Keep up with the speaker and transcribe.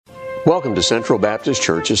Welcome to Central Baptist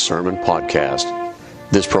Church's Sermon Podcast.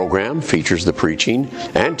 This program features the preaching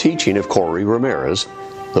and teaching of Corey Ramirez,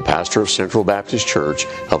 the pastor of Central Baptist Church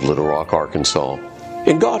of Little Rock, Arkansas.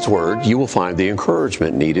 In God's Word, you will find the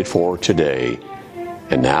encouragement needed for today.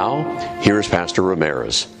 And now, here is Pastor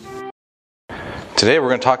Ramirez. Today we're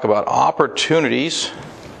going to talk about opportunities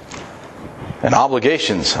and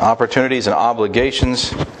obligations. Opportunities and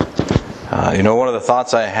obligations. One of the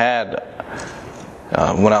thoughts I had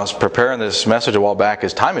when I was preparing this message a while back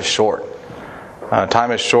is time is short.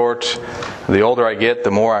 Time is short. The older I get,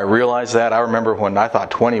 the more I realize that. I remember when I thought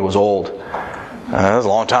 20 was old. That was a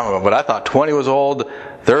long time ago, but I thought 20 was old.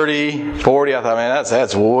 30, 40, I thought, man,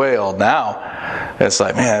 that's way old now. It's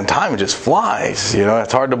like, man, time just flies.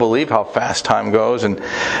 It's hard to believe how fast time goes.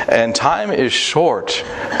 And time is short.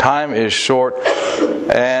 Time is short.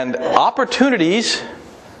 And opportunities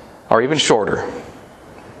are even shorter.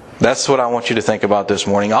 That's what I want you to think about this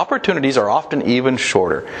morning. Opportunities are often even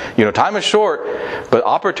shorter. Time is short, but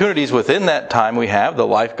opportunities within that time we have, the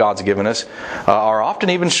life God's given us, are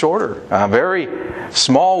often even shorter. Very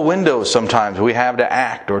small windows sometimes we have to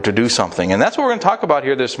act or to do something. And that's what we're going to talk about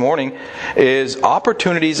here this morning is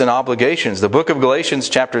opportunities and obligations. The book of Galatians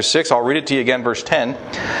chapter 6, I'll read it to you again, verse 10.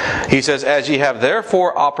 He says, "As ye have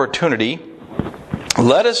therefore opportunity,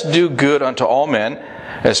 let us do good unto all men,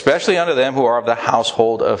 especially unto them who are of the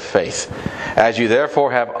household of faith. As you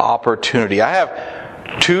therefore have opportunity." I have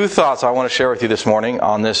two thoughts I want to share with you this morning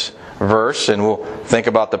on this verse, and we'll think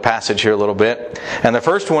about the passage here a little bit. And the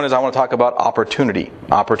first one is I want to talk about opportunity,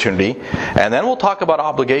 and then we'll talk about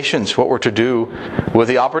obligations, what we're to do with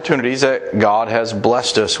the opportunities that God has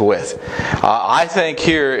blessed us with. I think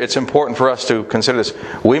here it's important for us to consider this.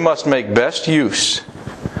 We must make best use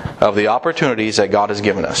of the opportunities that God has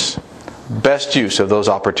given us. Best use of those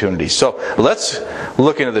opportunities. So let's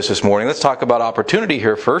look into this morning. Let's talk about opportunity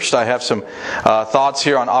here first. I have some thoughts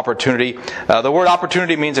here on opportunity. The word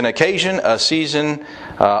opportunity means an occasion, a season,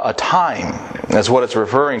 a time. That's what it's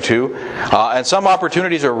referring to. And some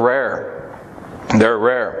opportunities are rare. They're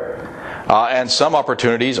rare. And some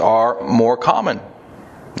opportunities are more common.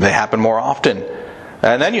 They happen more often.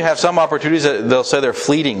 And then you have some opportunities that they'll say they're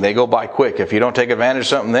fleeting. They go by quick. If you don't take advantage of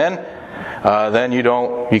something then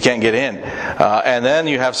you can't get in. And then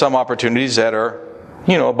you have some opportunities that are,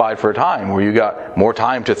 abide for a time, where you got more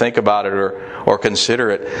time to think about it or consider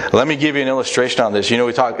it. Let me give you an illustration on this.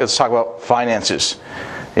 Let's talk about finances.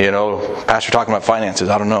 Pastor talking about finances.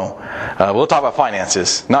 I don't know. We'll talk about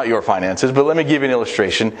finances, not your finances, but let me give you an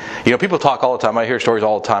illustration. People talk all the time. I hear stories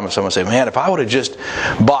all the time of someone say, man, if I would have just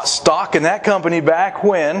bought stock in that company back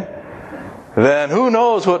when, then who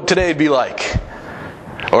knows what today'd be like.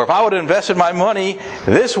 Or if I would have invested my money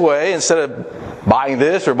this way instead of buying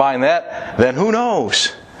this or buying that, then who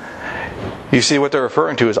knows? You see, what they're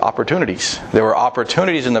referring to is opportunities. There were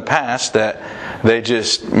opportunities in the past that they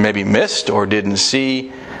just maybe missed or didn't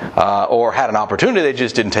see, or had an opportunity, they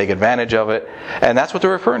just didn't take advantage of it. And that's what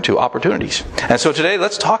they're referring to, opportunities. And so today,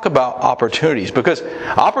 let's talk about opportunities, because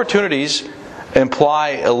opportunities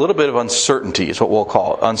imply a little bit of uncertainty, is what we'll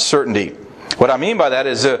call it, uncertainty. What I mean by that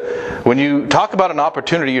is when you talk about an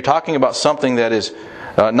opportunity, you're talking about something that is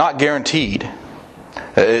not guaranteed.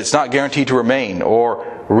 It's not guaranteed to remain or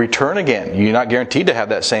return again. You're not guaranteed to have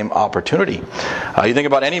that same opportunity. You think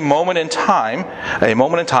about any moment in time, a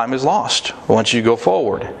moment in time is lost once you go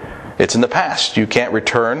forward. It's in the past. You can't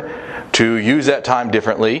return to use that time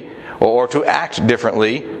differently or to act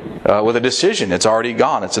differently with a decision. It's already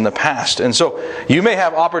gone. It's in the past. And so you may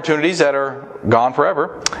have opportunities that are gone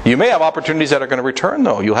forever. You may have opportunities that are going to return,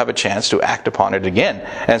 though. You'll have a chance to act upon it again.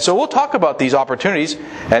 And so we'll talk about these opportunities.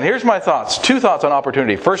 And here's my thoughts. Two thoughts on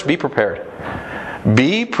opportunity. First, be prepared.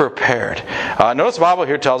 Be prepared. Notice the Bible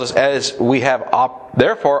here tells us, as we have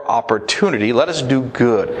therefore opportunity, let us do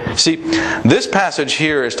good. See, this passage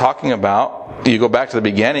here is talking about, you go back to the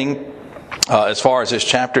beginning, as far as this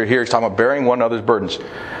chapter here, he's talking about bearing one another's burdens,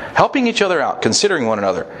 helping each other out, considering one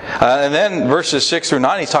another. And then verses 6 through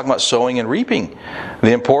 9, he's talking about sowing and reaping.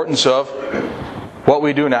 The importance of what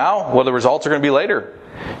we do now, well, the results are going to be later.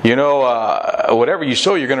 Whatever you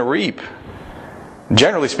sow, you're going to reap.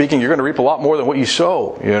 Generally speaking, you're going to reap a lot more than what you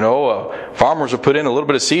sow. Farmers will put in a little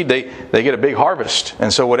bit of seed, they get a big harvest.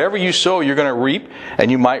 And so whatever you sow, you're going to reap, and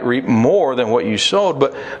you might reap more than what you sowed.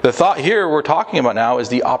 But the thought here we're talking about now is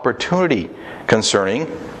the opportunity concerning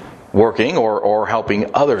working or helping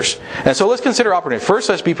others. And so let's consider opportunity. First,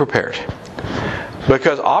 let's be prepared,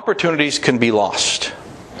 because opportunities can be lost.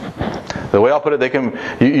 The way I'll put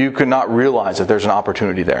it, you cannot realize that there's an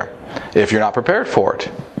opportunity there if you're not prepared for it.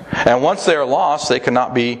 And once they are lost, they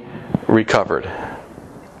cannot be recovered.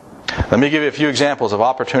 Let me give you a few examples of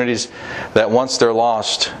opportunities that once they're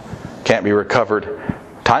lost can't be recovered.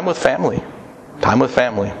 Time with family. Time with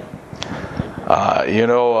family.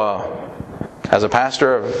 As a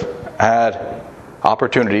pastor, I've had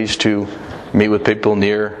opportunities to meet with people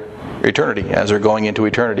near eternity as they're going into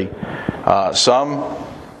eternity. Some,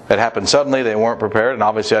 it happened suddenly, they weren't prepared, and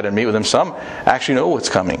obviously I didn't meet with them. Some actually know what's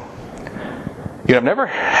coming. I've never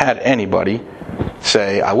had anybody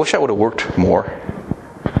say, I wish I would have worked more.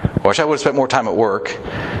 I wish I would have spent more time at work.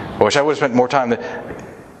 I wish I would have spent more time.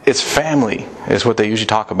 It's family is what they usually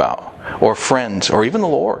talk about. Or friends, or even the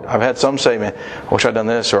Lord. I've had some say, man, I wish I'd done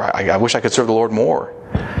this, or I wish I could serve the Lord more.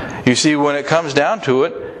 You see, when it comes down to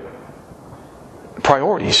it,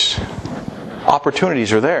 priorities,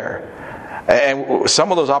 opportunities are there. And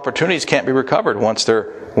some of those opportunities can't be recovered once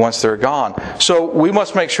they're gone. So we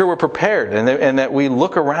must make sure we're prepared and that we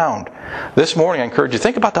look around. This morning I encourage you,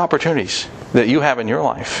 think about the opportunities that you have in your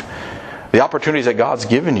life. The opportunities that God's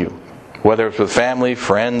given you. Whether it's with family,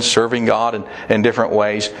 friends, serving God in different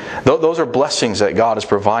ways. Those are blessings that God has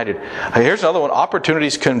provided. Here's another one.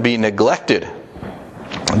 Opportunities can be neglected.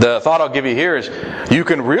 The thought I'll give you here is you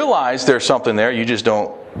can realize there's something there, you just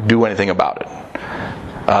don't do anything about it.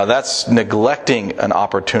 That's neglecting an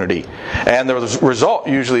opportunity. And the result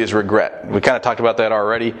usually is regret. We kind of talked about that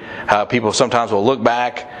already. People sometimes will look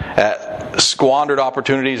back at squandered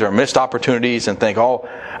opportunities or missed opportunities and think,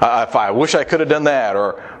 if I wish I could have done that,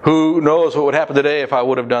 or who knows what would happen today if I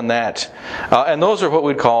would have done that. And those are what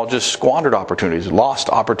we'd call just squandered opportunities, lost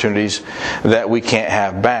opportunities that we can't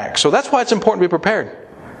have back. So that's why it's important to be prepared.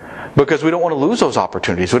 Because we don't want to lose those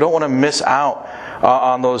opportunities. We don't want to miss out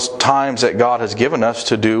on those times that God has given us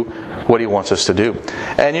to do what He wants us to do.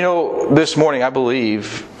 And this morning I believe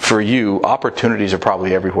for you, opportunities are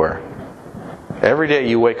probably everywhere. Every day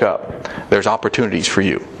you wake up, there's opportunities for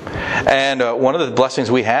you. And one of the blessings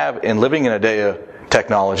we have in living in a day of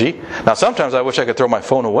technology. Now sometimes I wish I could throw my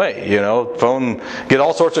phone away. Phone, get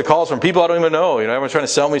all sorts of calls from people I don't even know. Everyone's trying to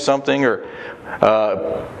sell me something or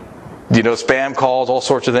spam calls, all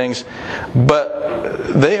sorts of things.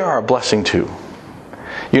 But they are a blessing too.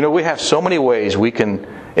 We have so many ways we can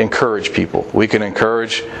encourage people. We can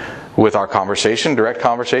encourage with our conversation, direct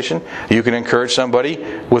conversation. You can encourage somebody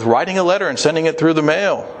with writing a letter and sending it through the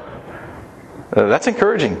mail. That's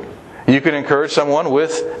encouraging. You can encourage someone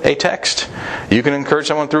with a text. You can encourage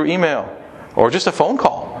someone through email or just a phone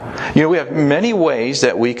call. We have many ways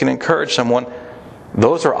that we can encourage someone.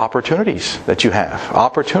 Those are opportunities that you have.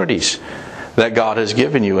 Opportunities that God has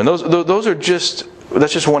given you. And those are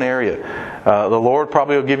that's just one area. The Lord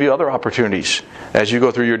probably will give you other opportunities as you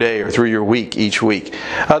go through your day or through your week, each week.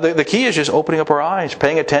 The key is just opening up our eyes,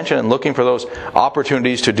 paying attention and looking for those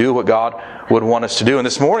opportunities to do what God would want us to do. And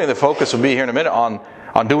this morning the focus will be here in a minute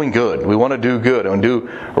on doing good. We want to do good and do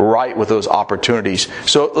right with those opportunities.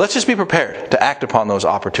 So let's just be prepared to act upon those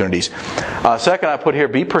opportunities. Second, I put here,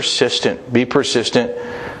 be persistent. Be persistent.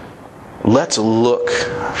 Let's look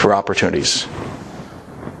for opportunities.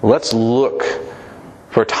 Let's look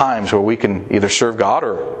for times where we can either serve God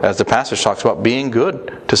or, as the passage talks about, being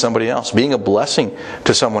good to somebody else, being a blessing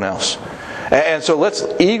to someone else. And so let's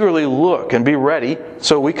eagerly look and be ready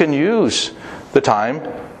so we can use the time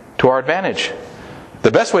to our advantage.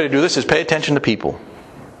 The best way to do this is pay attention to people.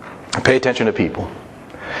 Pay attention to people.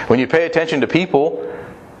 When you pay attention to people,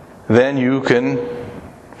 then you can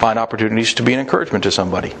find opportunities to be an encouragement to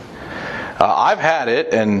somebody. I've had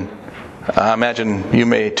it, and I imagine you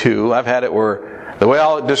may too, I've had it where, the way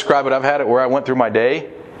I'll describe it, I've had it where I went through my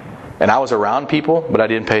day, and I was around people, but I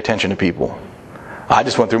didn't pay attention to people. I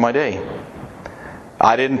just went through my day.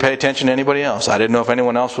 I didn't pay attention to anybody else. I didn't know if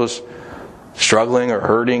anyone else was struggling or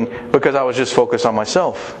hurting because I was just focused on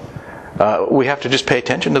myself. We have to just pay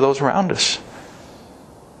attention to those around us.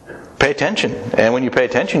 Pay attention. And when you pay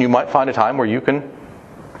attention, you might find a time where you can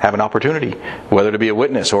have an opportunity, whether to be a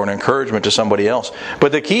witness or an encouragement to somebody else.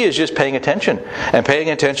 But the key is just paying attention, and paying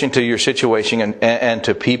attention to your situation and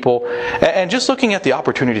to people, and just looking at the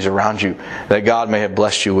opportunities around you that God may have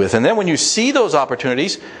blessed you with. And then when you see those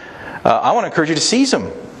opportunities, I want to encourage you to seize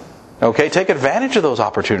them. Okay, take advantage of those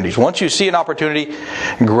opportunities. Once you see an opportunity,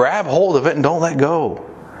 grab hold of it and don't let go.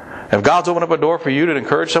 If God's opened up a door for you to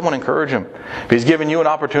encourage someone, encourage Him. If He's given you an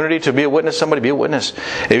opportunity to be a witness to somebody, be a witness.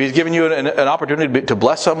 If He's given you an opportunity to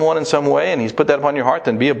bless someone in some way and He's put that upon your heart,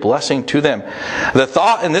 then be a blessing to them. The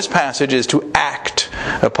thought in this passage is to act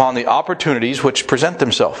upon the opportunities which present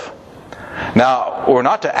themselves. Now, we're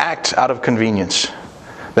not to act out of convenience.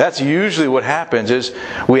 That's usually what happens, is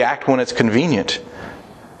we act when it's convenient.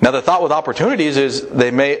 Now, the thought with opportunities is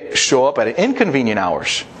they may show up at inconvenient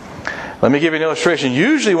hours. Let me give you an illustration.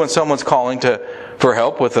 Usually when someone's calling for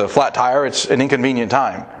help with a flat tire, it's an inconvenient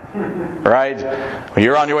time. Right?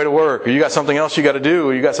 You're on your way to work, or you got something else you got to do,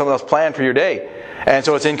 or you got something else planned for your day. And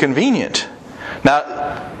so it's inconvenient.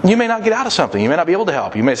 Now, you may not get out of something. You may not be able to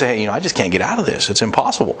help. You may say, hey, I just can't get out of this. It's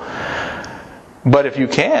impossible. But if you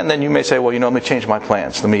can, then you may say, well, let me change my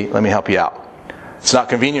plans. Let me help you out. It's not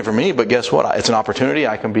convenient for me, but guess what? It's an opportunity.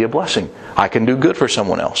 I can be a blessing. I can do good for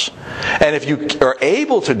someone else. And if you are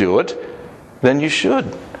able to do it, then you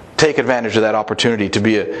should take advantage of that opportunity to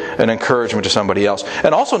be an encouragement to somebody else.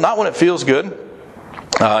 And also not when it feels good.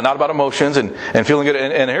 Not about emotions and feeling good.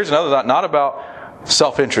 And here's another thought. Not about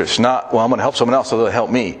self-interest. Not, well, I'm going to help someone else so they'll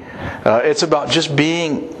help me. It's about just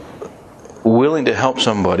being willing to help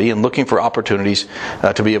somebody and looking for opportunities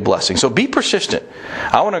to be a blessing. So be persistent.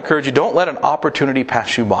 I want to encourage you, don't let an opportunity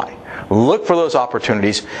pass you by. Look for those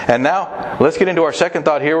opportunities. And now, let's get into our second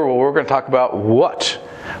thought here, where we're going to talk about what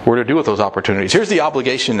we're to do with those opportunities. Here's the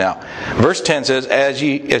obligation now. Verse 10 says, as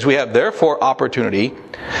we have therefore opportunity,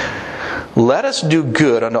 let us do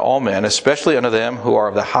good unto all men, especially unto them who are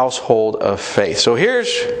of the household of faith. So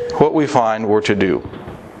here's what we find we're to do.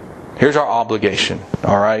 Here's our obligation.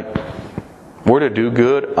 All right? We're to do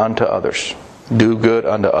good unto others. Do good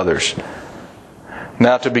unto others.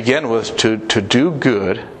 Now, to begin with, to do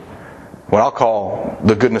good, what I'll call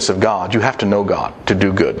the goodness of God, you have to know God to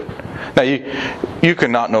do good. Now, you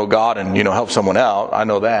can not know God and help someone out. I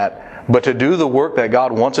know that. But to do the work that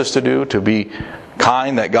God wants us to do, to be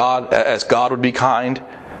kind, as God would be kind,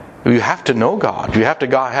 you have to know God. You have to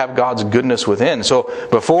have God's goodness within. So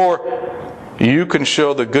before you can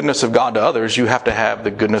show the goodness of God to others, you have to have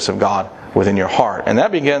the goodness of God within your heart. And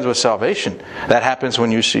that begins with salvation. That happens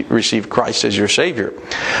when you receive Christ as your Savior.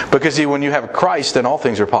 Because see, when you have Christ, then all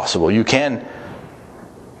things are possible. You can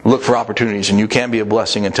look for opportunities and you can be a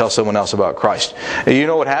blessing and tell someone else about Christ. And you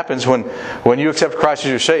know what happens when you accept Christ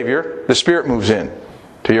as your Savior? The Spirit moves in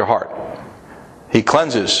to your heart. He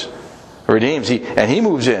cleanses, redeems, and He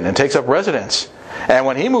moves in and takes up residence. And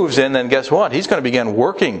when He moves in, then guess what? He's going to begin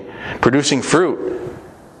working, producing fruit,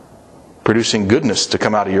 producing goodness to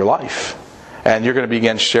come out of your life. And you're going to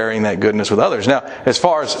begin sharing that goodness with others. Now, as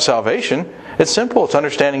far as salvation, it's simple. It's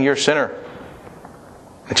understanding you're a sinner,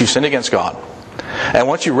 that you sinned against God. And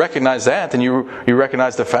once you recognize that, then you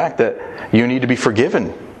recognize the fact that you need to be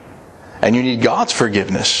forgiven. And you need God's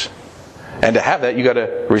forgiveness. And to have that, you got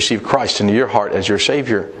to receive Christ into your heart as your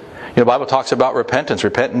Savior. The Bible talks about repentance.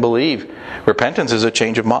 Repent and believe. Repentance is a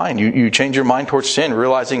change of mind. You change your mind towards sin,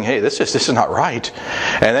 realizing, hey, this is not right.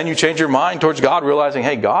 And then you change your mind towards God, realizing,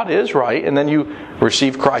 hey, God is right. And then you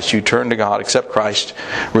receive Christ. You turn to God, accept Christ,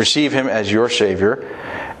 receive Him as your Savior.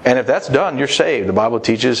 And if that's done, you're saved. The Bible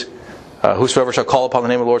teaches, whosoever shall call upon the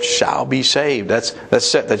name of the Lord shall be saved. That's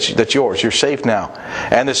set. That's yours. You're saved now.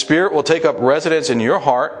 And the Spirit will take up residence in your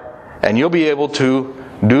heart, and you'll be able to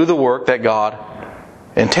do the work that God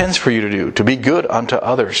intends for you to do, to be good unto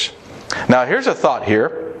others. Now, here's a thought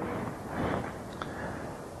here.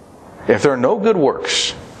 If there are no good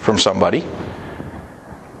works from somebody,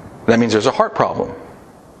 that means there's a heart problem,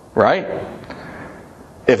 right?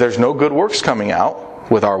 If there's no good works coming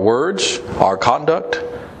out with our words, our conduct,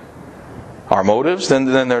 our motives,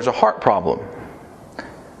 then there's a heart problem.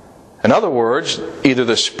 In other words, either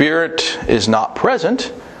the Spirit is not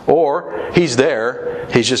present, or He's there,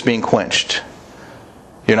 He's just being quenched.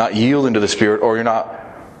 You're not yielding to the Spirit, or you're not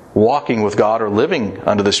walking with God or living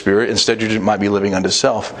under the Spirit. Instead, you might be living unto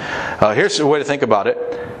self. Here's a way to think about it.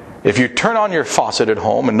 If you turn on your faucet at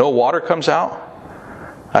home and no water comes out,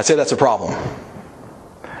 I'd say that's a problem.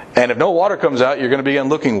 And if no water comes out, you're going to begin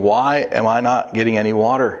looking, why am I not getting any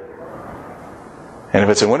water? And if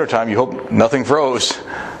it's in wintertime, you hope nothing froze.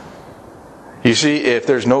 You see, if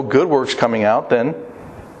there's no good works coming out, then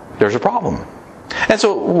there's a problem. And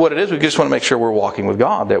so what it is, we just want to make sure we're walking with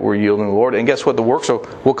God, that we're yielding to the Lord. And guess what? The works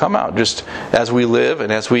will come out. Just as we live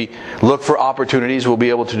and as we look for opportunities, we'll be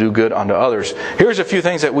able to do good unto others. Here's a few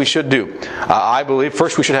things that we should do. I believe,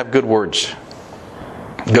 first, we should have good words.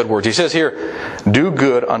 Good words. He says here, do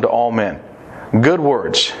good unto all men. Good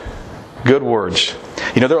words. Good words.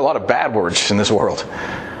 There are a lot of bad words in this world.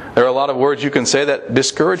 There are a lot of words you can say that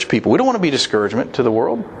discourage people. We don't want to be discouragement to the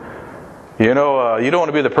world. You don't want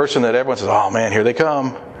to be the person that everyone says, oh man, here they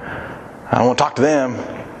come. I don't want to talk to them.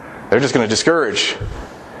 They're just going to discourage.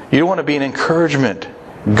 You want to be an encouragement.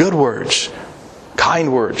 Good words,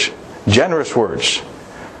 kind words, generous words.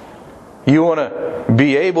 You want to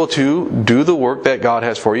be able to do the work that God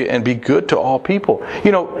has for you and be good to all people.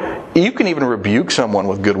 You can even rebuke someone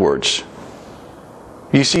with good words.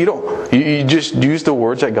 You see, you just use the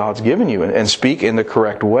words that God's given you and speak in the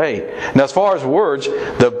correct way. Now, as far as words,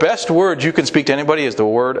 the best word you can speak to anybody is the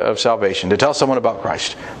word of salvation. To tell someone about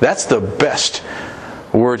Christ. That's the best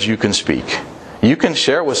words you can speak. You can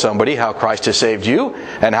share with somebody how Christ has saved you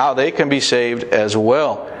and how they can be saved as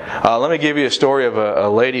well. Let me give you a story of a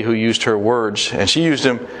lady who used her words, and she used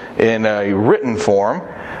them in a written form.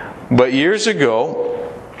 But years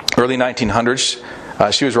ago, early 1900s,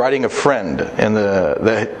 she was writing a friend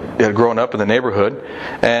that had grown up in the neighborhood,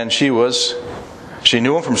 and she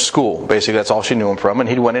knew him from school. Basically, that's all she knew him from, and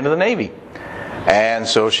he went into the Navy. And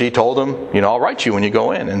so she told him, I'll write you when you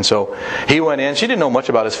go in. And so he went in. She didn't know much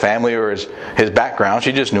about his family or his background.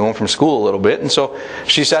 She just knew him from school a little bit. And so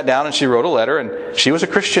she sat down and she wrote a letter, and she was a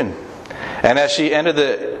Christian. And as she ended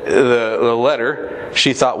the letter,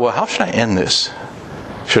 she thought, well, how should I end this?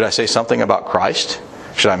 Should I say something about Christ?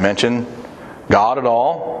 Should I mention God at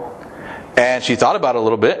all? And she thought about it a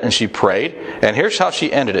little bit, and she prayed. And here's how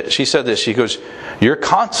she ended it. She said this. She goes, your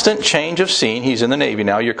constant change of scene, he's in the Navy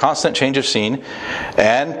now, your constant change of scene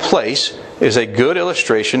and place is a good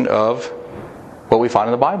illustration of what we find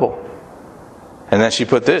in the Bible. And then she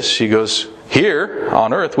put this. She goes, here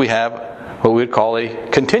on earth we have what we would call a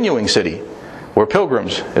continuing city. We're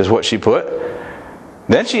pilgrims, is what she put.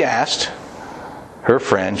 Then she asked her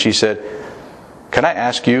friend, she said, can I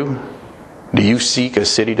ask you, do you seek a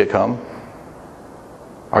city to come?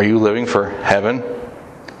 Are you living for heaven?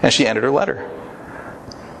 And she ended her letter.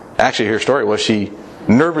 Actually, her story was she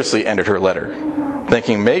nervously ended her letter,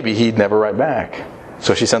 thinking maybe he'd never write back.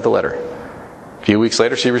 So she sent the letter. A few weeks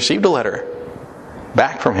later, she received a letter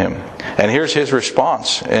back from him. And here's his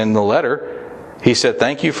response. In the letter, he said,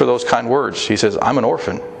 thank you for those kind words. He says, I'm an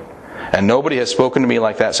orphan, and nobody has spoken to me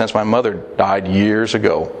like that since my mother died years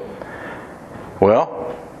ago. Well,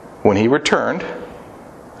 when he returned,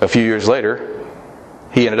 a few years later,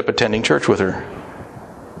 he ended up attending church with her,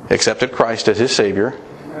 accepted Christ as his Savior,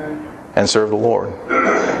 and served the Lord.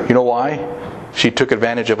 You know why? She took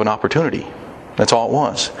advantage of an opportunity. That's all it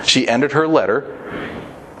was. She ended her letter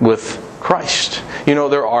with Christ.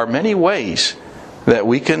 There are many ways that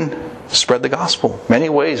we can spread the gospel. Many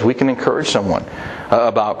ways we can encourage someone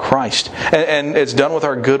about Christ. And it's done with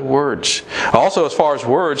our good words. Also, as far as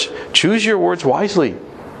words, choose your words wisely.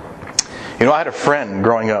 I had a friend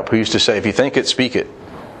growing up who used to say, if you think it, speak it.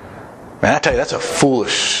 Man, I tell you, that's a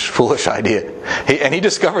foolish idea. He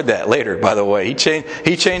discovered that later, by the way. He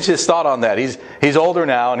changed his thought on that. He's older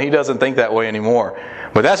now, and he doesn't think that way anymore.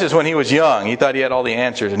 But that's just when he was young. He thought he had all the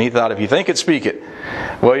answers, and he thought, if you think it, speak it.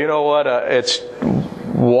 Well, you know what? It's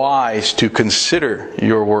wise to consider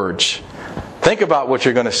your words. Think about what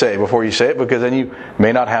you're going to say before you say it, because then you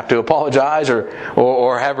may not have to apologize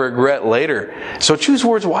or have regret later. So choose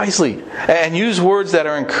words wisely and use words that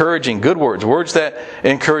are encouraging, good words, words that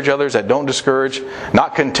encourage others, that don't discourage,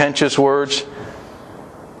 not contentious words,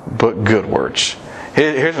 but good words.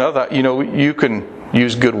 Here's another thought. You can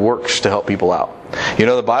use good works to help people out.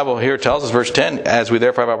 The Bible here tells us, verse 10, as we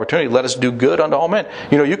therefore have opportunity, let us do good unto all men.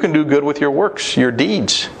 You can do good with your works, your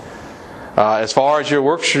deeds. As far as your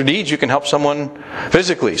works, your deeds, you can help someone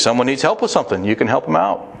physically. Someone needs help with something, you can help them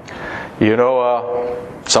out.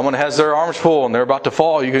 Someone has their arms full and they're about to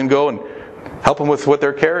fall, you can go and help them with what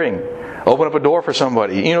they're carrying. Open up a door for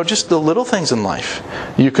somebody. Just the little things in life.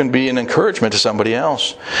 You can be an encouragement to somebody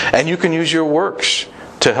else. And you can use your works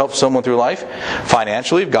to help someone through life.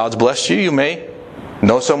 Financially, if God's blessed you, you may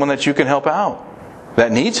know someone that you can help out,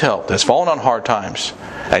 that needs help, that's fallen on hard times,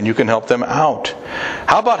 and you can help them out.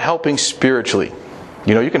 How about helping spiritually?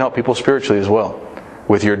 You can help people spiritually as well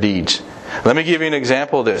with your deeds. Let me give you an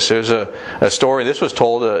example of this. There's a story, this was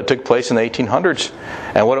told, it took place in the 1800s.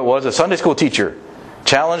 And what it was, a Sunday school teacher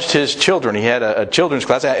challenged his children. He had a children's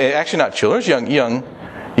class, actually not children,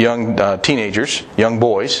 young teenagers, young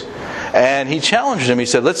boys. And he challenged them. He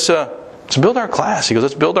said, let's build our class. He goes,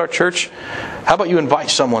 let's build our church. How about you invite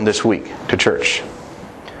someone this week to church?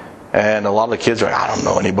 And a lot of the kids are like, I don't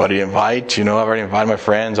know anybody to invite. I've already invited my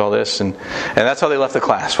friends, all this. And that's how they left the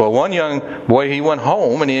class. Well, one young boy, he went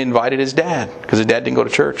home and he invited his dad, because his dad didn't go to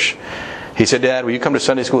church. He said, Dad, will you come to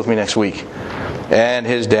Sunday school with me next week? And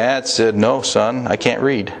his dad said, no, son, I can't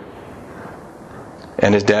read.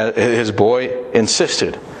 And his boy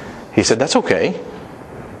insisted. He said, that's okay.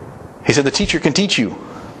 He said, the teacher can teach you.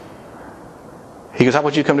 He goes, how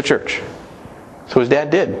about you come to church? So his dad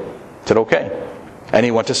did. He said, okay. And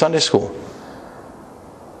he went to Sunday school.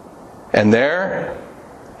 And there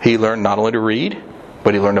he learned not only to read,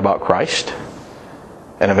 but he learned about Christ.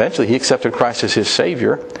 And eventually he accepted Christ as his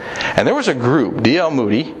Savior. And there was a group, D.L.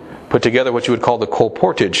 Moody put together what you would call the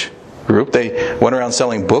Colportage group. They went around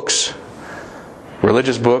selling books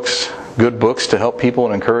religious books, good books to help people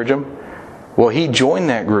and encourage them. Well, he joined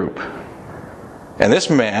that group. And this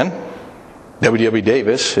man, W.W.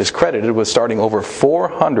 Davis, is credited with starting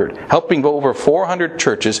helping over 400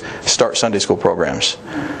 churches start Sunday school programs.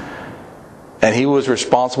 And he was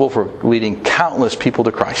responsible for leading countless people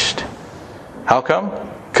to Christ. How come?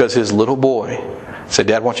 Because his little boy said,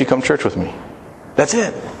 "Dad, why don't you come to church with me?" That's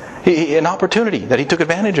it. An opportunity that he took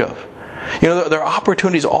advantage of. You know, there are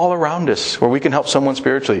opportunities all around us where we can help someone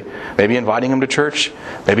spiritually. Maybe inviting them to church.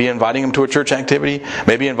 Maybe inviting them to a church activity.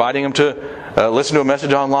 Maybe inviting them to listen to a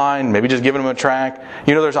message online. Maybe just giving them a tract.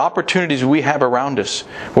 You know, there's opportunities we have around us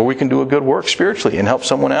where we can do a good work spiritually and help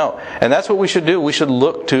someone out. And that's what we should do. We should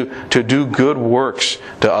look to do good works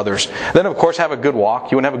to others. Then, of course, have a good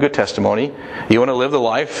walk. You want to have a good testimony. You want to live the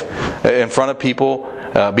life in front of people.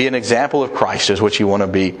 Be an example of Christ is what you want to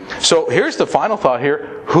be. So here's the final thought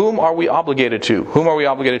here. Whom are we obligated to? Whom are we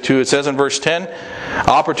obligated to? It says in verse 10,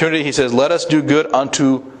 opportunity, he says, let us do good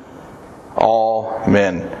unto all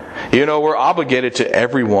men. You know, we're obligated to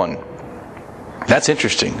everyone. That's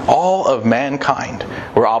interesting. All of mankind,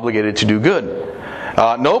 we're obligated to do good.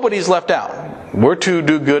 Nobody's left out. We're to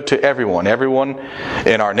do good to everyone. Everyone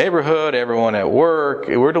in our neighborhood, everyone at work.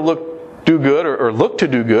 We're to do good or look to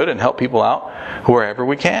do good and help people out wherever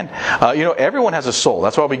we can. You know, everyone has a soul.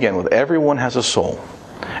 That's what I'll begin with. Everyone has a soul.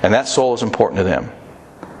 And that soul is important to them.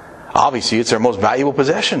 Obviously, it's their most valuable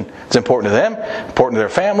possession. It's important to them, important to their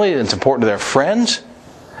family, it's important to their friends.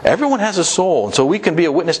 Everyone has a soul. And so we can be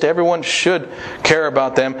a witness to everyone, should care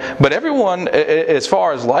about them. But everyone, as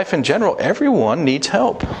far as life in general, everyone needs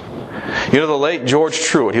help. You know, the late George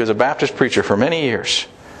Truett, he was a Baptist preacher for many years.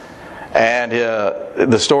 And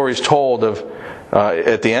the story is told of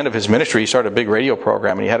at the end of his ministry, he started a big radio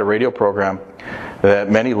program, and he had a radio program that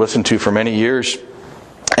many listened to for many years.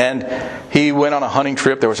 And he went on a hunting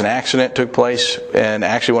trip. There was an accident took place, and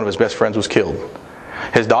actually one of his best friends was killed.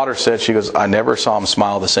 His daughter said, she goes, "I never saw him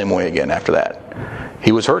smile the same way again after that."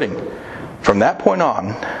 He was hurting. From that point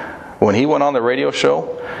on, when he went on the radio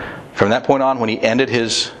show, from that point on, when he ended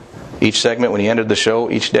each segment, when he ended the show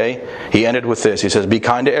each day, he ended with this. He says, "Be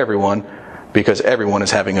kind to everyone, because everyone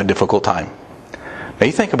is having a difficult time." Now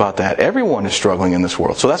you think about that. Everyone is struggling in this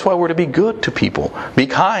world. So that's why we're to be good to people. Be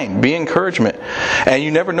kind. Be encouragement. And you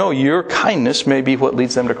never know, your kindness may be what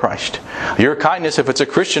leads them to Christ. Your kindness, if it's a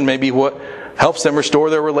Christian, may be what helps them restore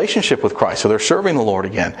their relationship with Christ. So they're serving the Lord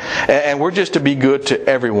again. And we're just to be good to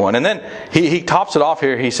everyone. And then he tops it off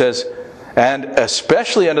here. He says, "And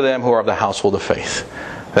especially unto them who are of the household of faith."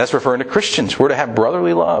 That's referring to Christians. We're to have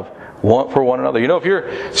brotherly love for one another. You know, if you're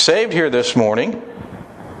saved here this morning,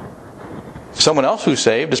 someone else who's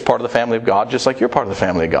saved is part of the family of God, just like you're part of the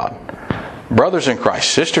family of God. Brothers in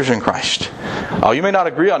Christ, sisters in Christ. You may not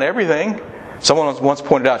agree on everything. Someone once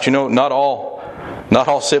pointed out, you know, not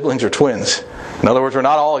all siblings are twins. In other words, we're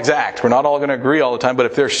not all exact. We're not all going to agree all the time. But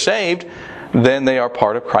if they're saved, then they are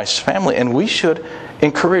part of Christ's family. And we should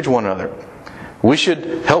encourage one another. We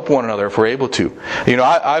should help one another if we're able to. You know,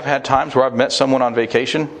 I've had times where I've met someone on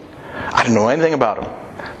vacation. I didn't know anything about them.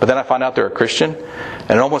 But then I find out they're a Christian.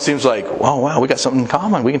 And it almost seems like, oh, wow, we got something in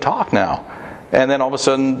common. We can talk now. And then all of a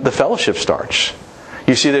sudden, the fellowship starts.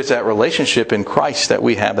 You see, there's that relationship in Christ that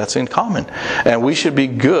we have that's in common. And we should be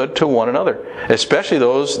good to one another, especially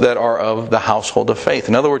those that are of the household of faith.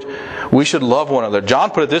 In other words, we should love one another. John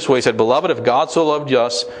put it this way. He said, "Beloved, if God so loved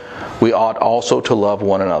us, we ought also to love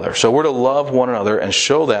one another." So we're to love one another and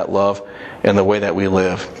show that love in the way that we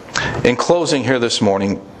live. In closing here this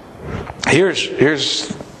morning,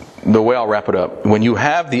 here's the way I'll wrap it up. When you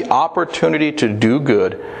have the opportunity to do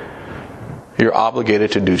good, you're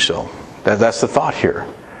obligated to do so. That's the thought here.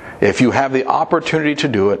 If you have the opportunity to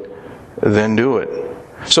do it, then do it.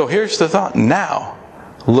 So here's the thought. Now,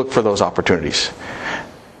 look for those opportunities.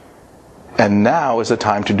 And now is the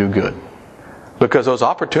time to do good. Because those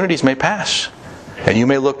opportunities may pass. And you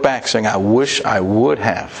may look back saying, "I wish I would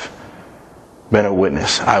have been a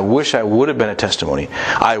witness. I wish I would have been a testimony.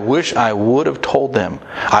 I wish I would have told them.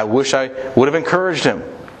 I wish I would have encouraged them."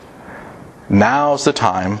 Now's the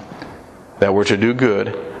time that we're to do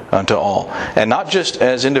good unto all. And not just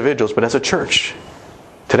as individuals, but as a church.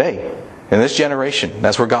 Today, in this generation,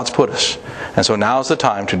 that's where God's put us. And so now's the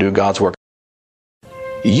time to do God's work.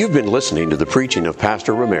 You've been listening to the preaching of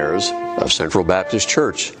Pastor Ramirez of Central Baptist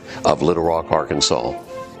Church of Little Rock, Arkansas.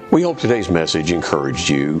 We hope today's message encouraged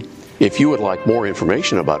you. If you would like more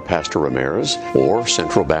information about Pastor Ramirez or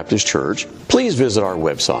Central Baptist Church, please visit our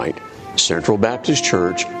website,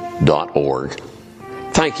 centralbaptistchurch.org.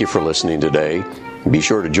 Thank you for listening today. Be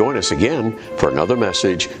sure to join us again for another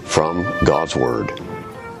message from God's Word.